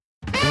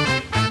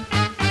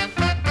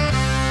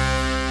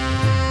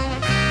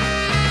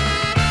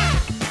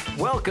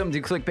Welcome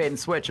to Clickbait and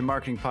Switch, a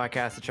marketing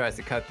podcast that tries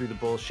to cut through the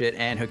bullshit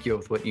and hook you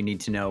up with what you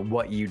need to know,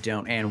 what you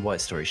don't, and what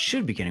stories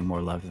should be getting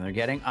more love than they're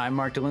getting. I'm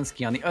Mark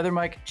Dolinsky. On the other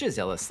mic,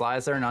 Gisela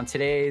Slizer. And on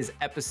today's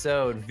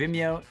episode,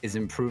 Vimeo is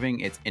improving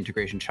its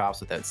integration chops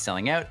without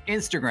selling out.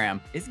 Instagram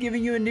is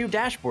giving you a new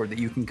dashboard that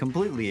you can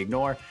completely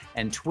ignore.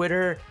 And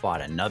Twitter bought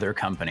another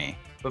company.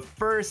 But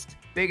first,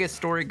 biggest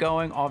story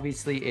going,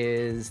 obviously,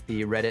 is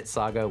the Reddit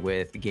saga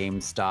with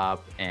GameStop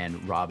and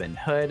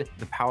Robinhood.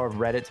 The power of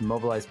Reddit to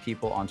mobilize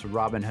people onto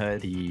Robinhood,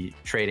 the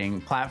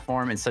trading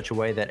platform, in such a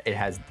way that it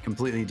has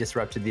completely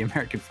disrupted the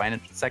American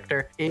financial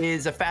sector,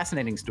 is a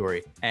fascinating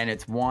story. And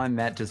it's one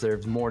that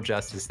deserves more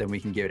justice than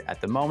we can give it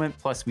at the moment.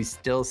 Plus, we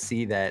still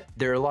see that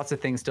there are lots of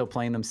things still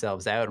playing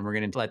themselves out, and we're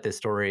going to let this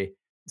story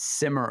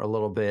simmer a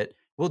little bit.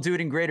 We'll do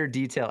it in greater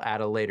detail at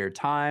a later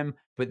time,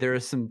 but there are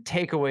some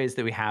takeaways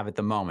that we have at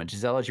the moment.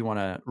 Gisela, do you want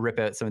to rip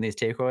out some of these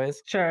takeaways?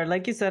 Sure.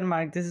 Like you said,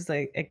 Mark, this is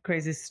like a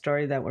crazy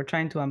story that we're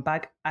trying to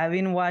unpack. I've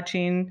been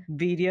watching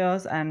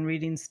videos and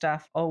reading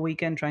stuff all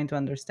weekend trying to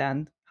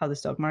understand how the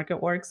stock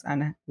market works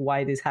and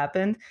why this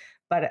happened.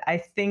 But I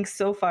think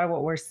so far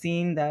what we're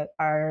seeing that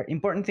are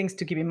important things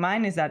to keep in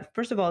mind is that,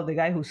 first of all, the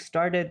guy who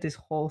started this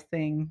whole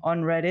thing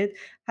on Reddit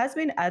has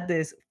been at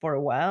this for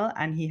a while,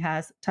 and he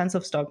has tons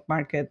of stock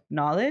market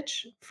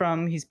knowledge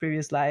from his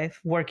previous life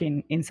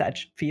working in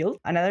such field.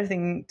 Another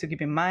thing to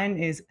keep in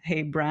mind is,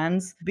 hey,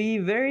 brands, be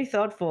very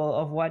thoughtful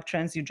of what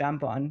trends you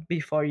jump on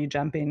before you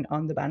jump in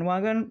on the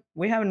bandwagon.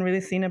 We haven't really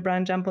seen a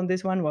brand jump on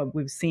this one, but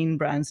we've seen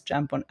brands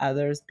jump on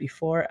others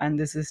before. And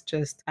this is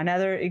just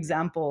another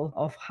example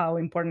of how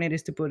important it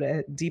is to put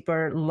a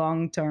deeper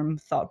long-term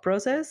thought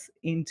process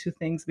into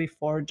things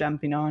before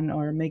jumping on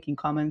or making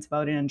comments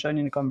about it and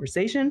joining a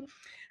conversation.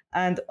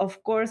 And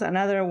of course,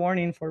 another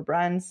warning for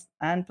brands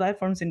and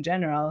platforms in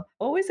general,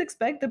 always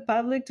expect the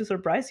public to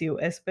surprise you,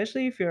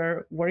 especially if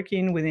you're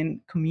working within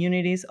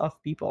communities of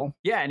people.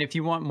 Yeah, and if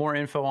you want more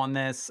info on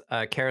this,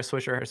 Kara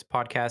Swisher's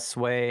podcast,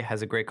 Sway,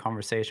 has a great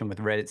conversation with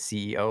Reddit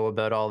CEO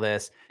about all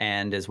this.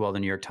 And as well, the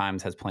New York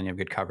Times has plenty of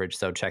good coverage.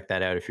 So check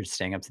that out if you're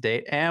staying up to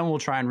date. And we'll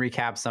try and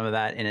recap some of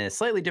that in a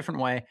slightly different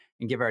way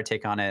and give our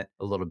take on it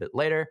a little bit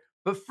later.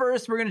 But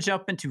first, we're going to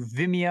jump into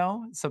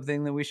Vimeo,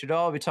 something that we should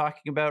all be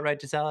talking about, right,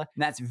 Gisela?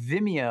 And that's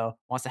Vimeo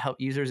wants to help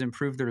users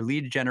improve their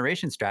lead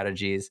generation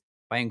strategies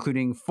by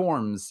including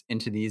forms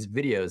into these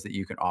videos that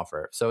you can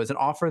offer. So it's an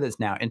offer that's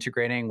now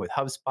integrating with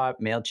HubSpot,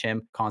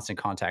 MailChimp, Constant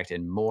Contact,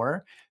 and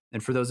more.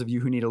 And for those of you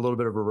who need a little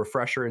bit of a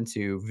refresher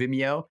into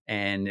Vimeo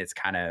and its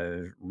kind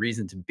of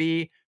reason to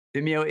be,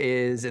 Vimeo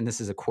is, and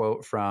this is a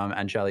quote from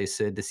Anjali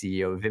Sud, the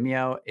CEO of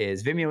Vimeo,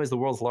 is Vimeo is the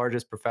world's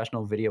largest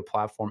professional video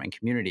platform and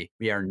community.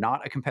 We are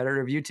not a competitor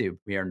of YouTube.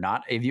 We are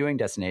not a viewing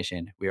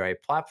destination. We are a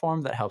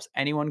platform that helps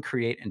anyone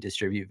create and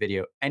distribute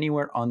video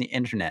anywhere on the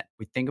internet.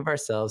 We think of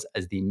ourselves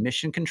as the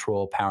mission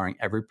control powering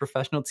every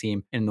professional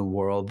team in the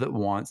world that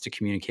wants to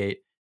communicate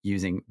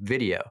using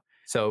video.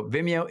 So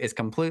Vimeo is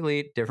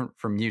completely different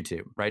from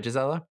YouTube, right,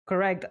 Gisela?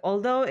 Correct.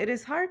 Although it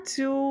is hard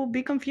to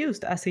be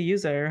confused as a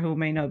user who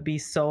may not be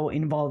so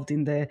involved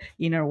in the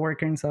inner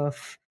workings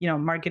of,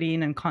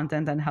 marketing and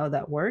content and how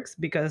that works,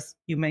 because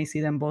you may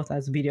see them both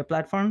as video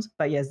platforms.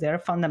 But yes, they're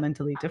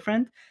fundamentally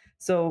different.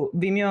 So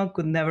Vimeo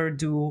could never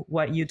do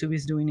what YouTube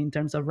is doing in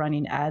terms of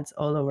running ads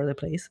all over the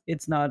place.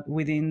 It's not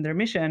within their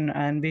mission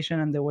and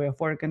vision and the way of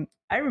work. And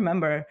I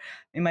remember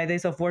in my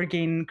days of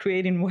working,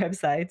 creating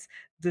websites,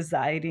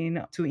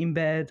 deciding to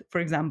embed, for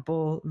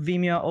example,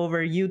 Vimeo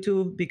over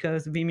YouTube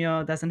because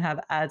Vimeo doesn't have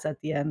ads at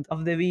the end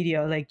of the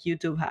video like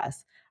YouTube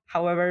has.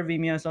 However,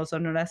 Vimeo is also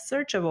not as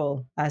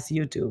searchable as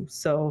YouTube.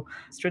 So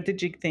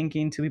strategic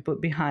thinking to be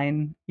put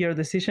behind your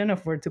decision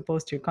of where to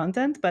post your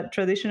content. But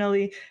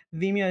traditionally,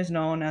 Vimeo is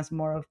known as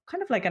more of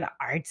kind of like an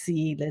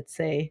artsy, let's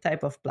say,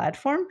 type of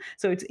platform.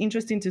 So it's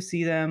interesting to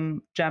see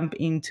them jump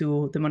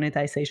into the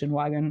monetization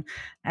wagon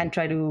and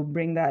try to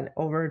bring that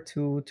over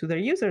to their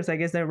users. I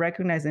guess they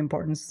recognize the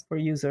importance for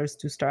users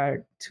to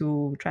start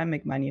to try and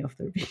make money off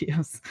their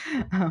videos.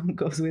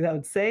 Goes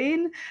without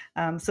saying.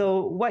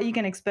 So what you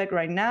can expect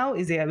right now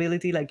is the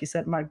ability, like you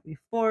said, Mark,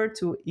 before,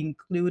 to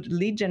include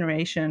lead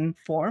generation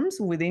forms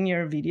within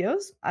your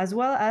videos, as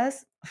well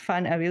as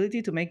fun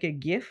ability to make a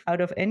GIF out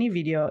of any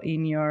video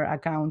in your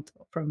account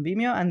from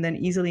Vimeo and then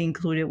easily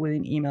include it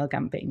within email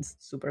campaigns.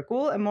 Super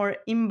cool. A more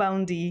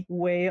inboundy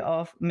way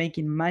of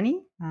making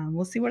money.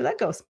 We'll see where that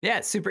goes. Yeah,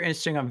 it's super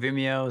interesting on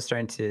Vimeo,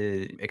 starting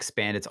to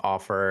expand its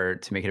offer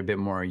to make it a bit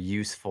more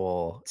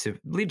useful to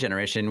lead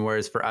generation.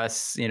 Whereas for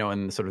us,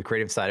 in the sort of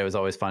creative side, it was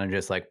always fun to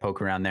just like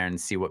poke around there and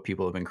see what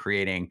people have been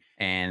creating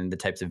and the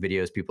types of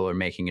videos people are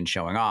making and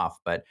showing off.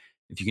 But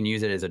if you can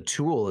use it as a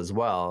tool as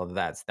well,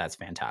 that's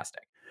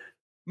fantastic.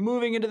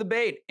 Moving into the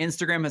bait,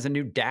 Instagram has a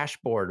new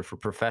dashboard for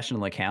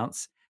professional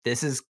accounts.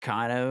 This is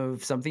kind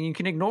of something you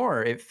can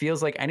ignore. It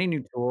feels like any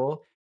new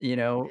tool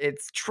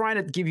It's trying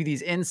to give you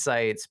these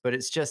insights, but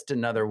it's just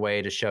another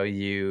way to show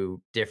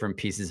you different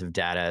pieces of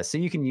data so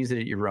you can use it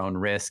at your own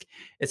risk.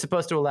 It's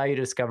supposed to allow you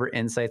to discover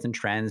insights and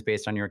trends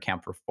based on your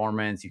account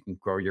performance. You can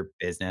grow your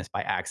business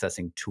by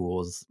accessing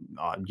tools,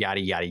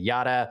 yada, yada,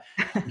 yada.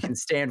 You can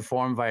stay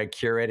informed via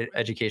curated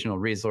educational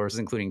resources,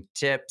 including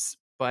tips,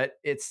 but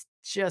it's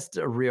just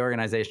a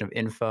reorganization of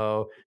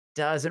info.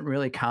 Doesn't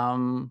really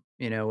come,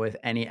 with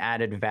any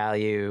added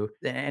value.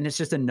 And it's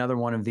just another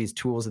one of these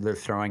tools that they're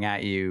throwing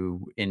at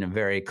you in a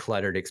very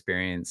cluttered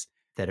experience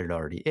that it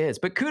already is.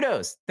 But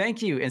kudos.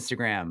 Thank you,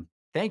 Instagram.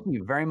 Thank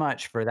you very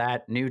much for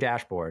that new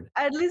dashboard.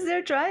 At least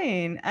they're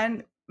trying.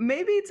 And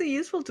maybe it's a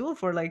useful tool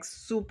for like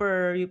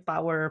super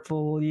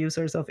powerful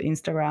users of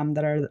Instagram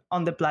that are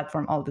on the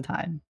platform all the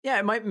time. Yeah,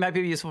 it might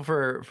be useful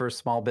for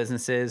small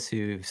businesses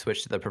who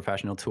switched to the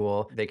professional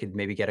tool. They could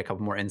maybe get a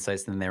couple more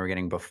insights than they were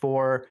getting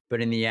before.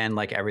 But in the end,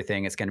 like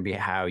everything, it's going to be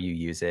how you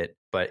use it.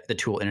 But the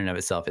tool in and of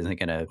itself isn't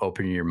going to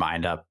open your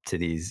mind up to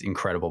these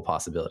incredible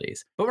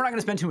possibilities. But we're not going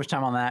to spend too much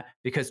time on that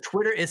because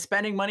Twitter is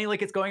spending money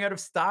like it's going out of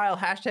style.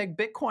 Hashtag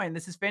Bitcoin.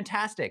 This is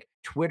fantastic.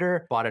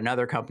 Twitter bought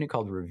another company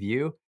called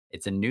Review.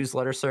 It's a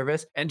newsletter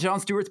service, and Jon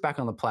Stewart's back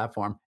on the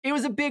platform. It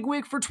was a big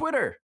week for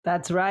Twitter.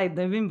 That's right.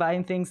 They've been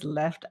buying things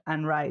left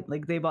and right.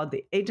 Like they bought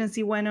the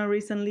agency Weno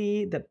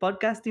recently, the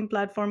podcasting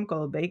platform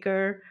called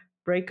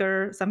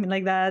Breaker, something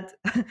like that.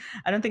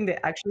 I don't think they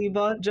actually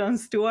bought Jon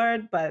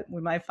Stewart, but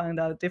we might find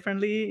out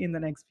differently in the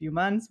next few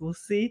months. We'll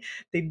see.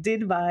 They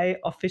did buy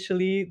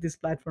officially this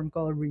platform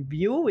called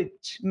Review,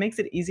 which makes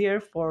it easier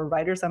for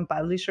writers and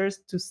publishers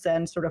to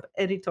send sort of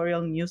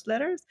editorial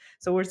newsletters.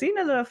 So we're seeing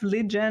a lot of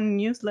lead gen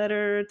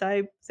newsletter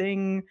type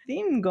theme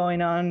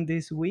going on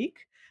this week.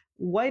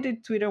 Why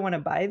did Twitter want to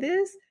buy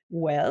this?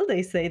 Well,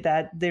 they say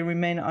that they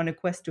remain on a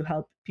quest to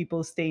help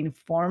people stay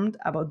informed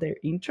about their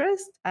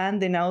interest.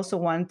 And they now also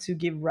want to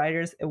give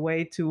writers a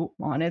way to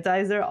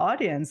monetize their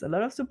audience. A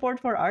lot of support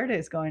for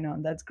artists going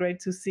on. That's great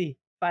to see.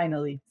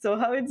 Finally. So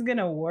how it's going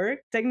to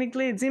work?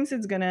 Technically, it seems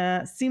it's going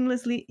to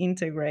seamlessly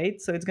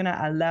integrate. So it's going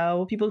to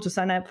allow people to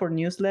sign up for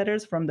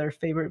newsletters from their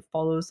favorite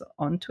follows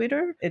on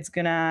Twitter. It's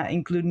going to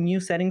include new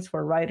settings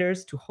for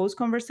writers to host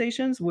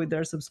conversations with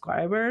their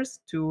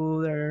subscribers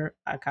to their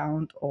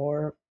account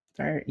or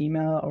their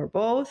email or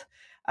both.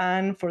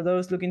 And for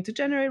those looking to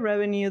generate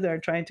revenue, they're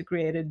trying to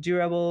create a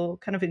durable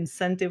kind of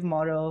incentive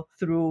model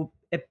through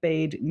a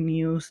paid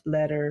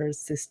newsletter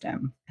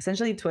system.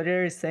 Essentially,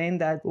 Twitter is saying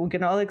that we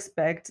can all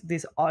expect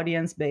this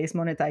audience-based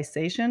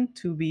monetization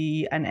to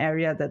be an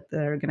area that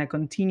they're going to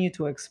continue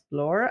to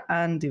explore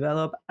and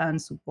develop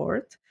and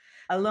support,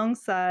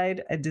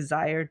 alongside a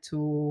desire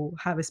to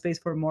have a space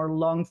for more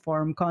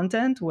long-form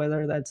content,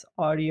 whether that's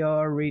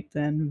audio,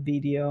 written,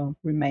 video,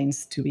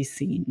 remains to be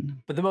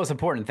seen. But the most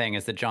important thing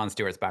is that Jon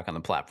Stewart's back on the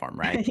platform,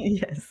 right?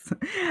 Yes.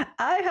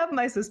 I have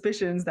my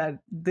suspicions that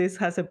this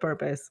has a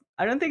purpose.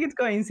 I don't think it's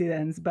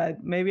coincidence,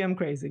 but maybe I'm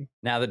crazy.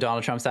 Now that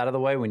Donald Trump's out of the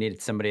way, we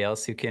need somebody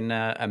else who can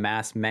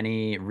amass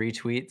many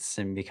retweets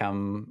and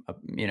become, a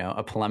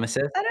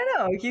polemicist. I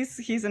don't know.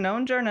 He's a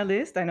known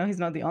journalist. I know he's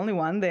not the only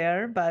one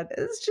there, but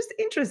it's just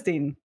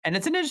interesting. And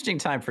it's an interesting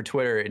time for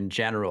Twitter in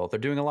general. They're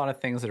doing a lot of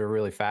things that are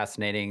really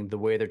fascinating. The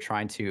way they're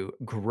trying to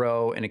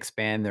grow and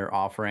expand their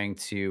offering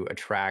to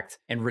attract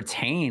and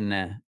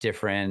retain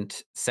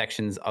different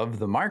sections of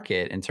the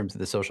market in terms of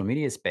the social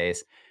media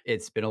space.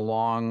 It's been a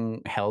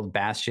long held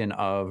bastion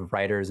of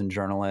writers and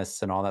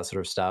journalists and all that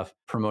sort of stuff,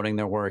 promoting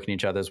their work and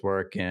each other's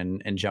work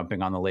and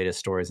jumping on the latest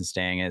stories and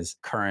staying as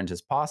current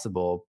as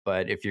possible.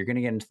 But if you're going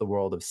to get into the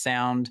world of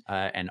sound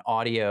and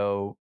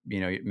audio,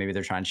 maybe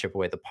they're trying to chip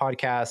away at the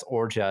podcast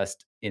or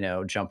just,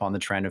 jump on the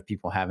trend of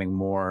people having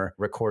more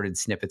recorded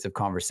snippets of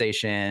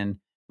conversation.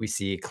 We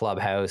see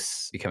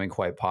Clubhouse becoming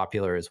quite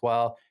popular as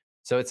well.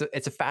 So it's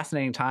a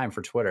fascinating time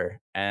for Twitter,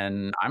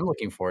 and I'm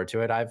looking forward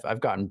to it. I've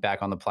gotten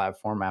back on the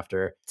platform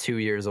after 2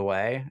 years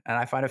away, and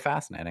I find it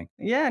fascinating.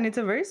 Yeah, and it's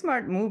a very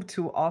smart move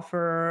to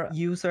offer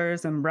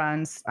users and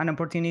brands an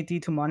opportunity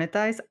to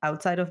monetize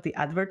outside of the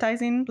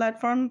advertising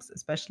platforms,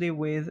 especially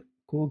with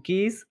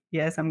cookies.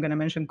 Yes, I'm going to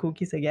mention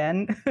cookies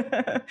again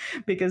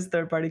because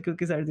third-party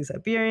cookies are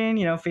disappearing.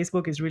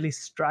 Facebook is really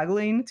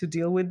struggling to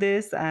deal with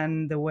this,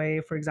 and the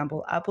way, for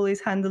example, Apple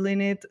is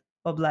handling it,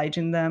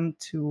 obliging them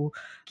to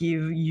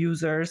give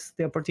users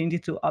the opportunity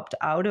to opt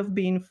out of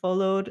being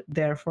followed,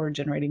 therefore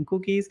generating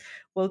cookies.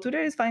 Well,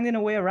 Twitter is finding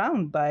a way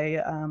around by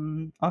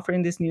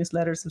offering this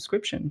newsletter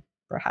subscription,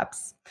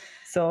 perhaps.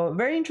 So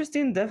very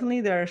interesting.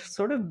 Definitely, they're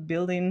sort of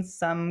building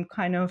some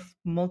kind of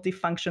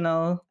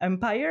multifunctional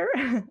empire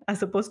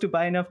as opposed to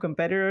buying off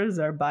competitors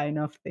or buying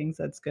off things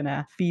that's going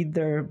to feed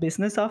their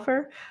business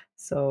offer.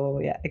 So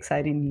yeah,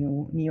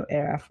 exciting new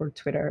era for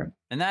Twitter.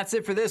 And that's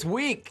it for this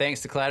week.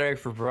 Thanks to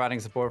CloudEric's for providing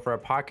support for our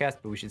podcast.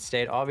 But we should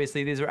state,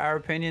 obviously, these are our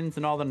opinions,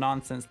 and all the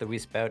nonsense that we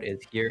spout is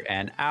here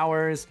and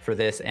ours for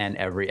this and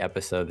every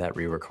episode that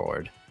we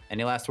record.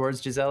 Any last words,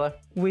 Gisela?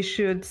 We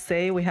should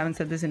say, we haven't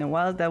said this in a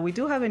while, that we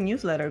do have a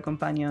newsletter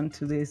companion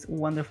to this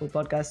wonderful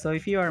podcast. So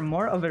if you are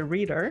more of a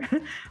reader,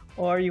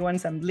 or you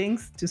want some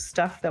links to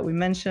stuff that we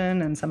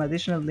mentioned and some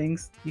additional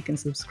links, you can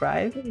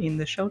subscribe in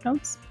the show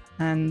notes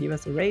and give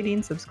us a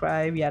rating,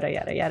 subscribe, yada,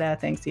 yada, yada.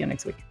 Thanks. See you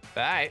next week.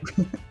 Bye.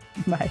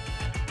 Bye.